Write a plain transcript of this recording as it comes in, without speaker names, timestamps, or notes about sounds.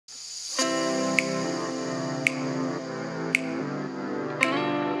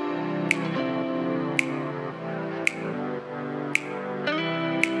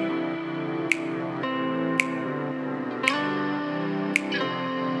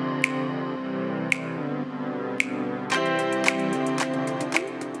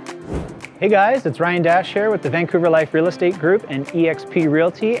Hey guys, it's Ryan Dash here with the Vancouver Life Real Estate Group and eXp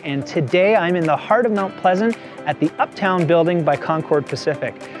Realty, and today I'm in the heart of Mount Pleasant at the UPTOWN building by Concord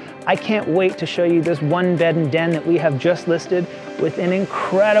Pacific. I can't wait to show you this one bed and den that we have just listed with an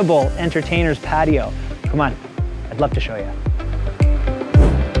incredible entertainer's patio. Come on, I'd love to show you.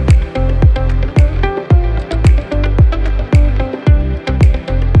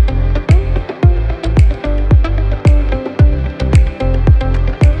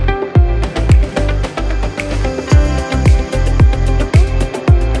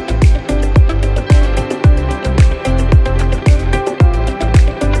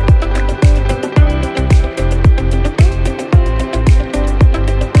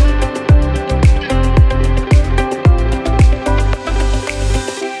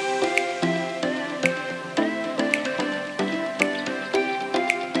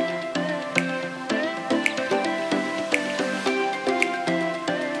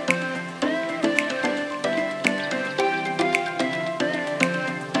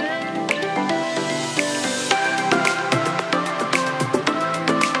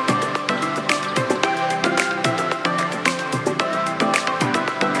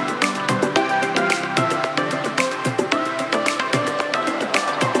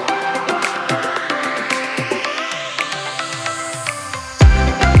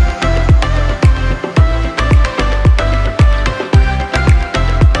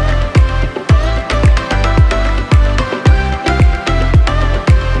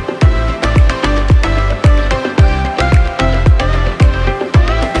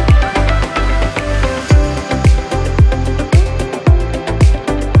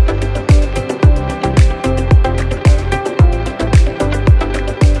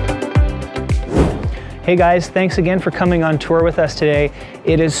 Hey guys, thanks again for coming on tour with us today.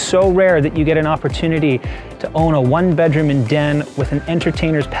 It is so rare that you get an opportunity to own a one-bedroom and den with an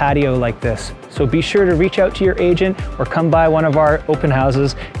entertainer's patio like this. So be sure to reach out to your agent or come by one of our open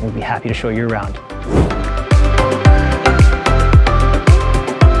houses and we'll be happy to show you around.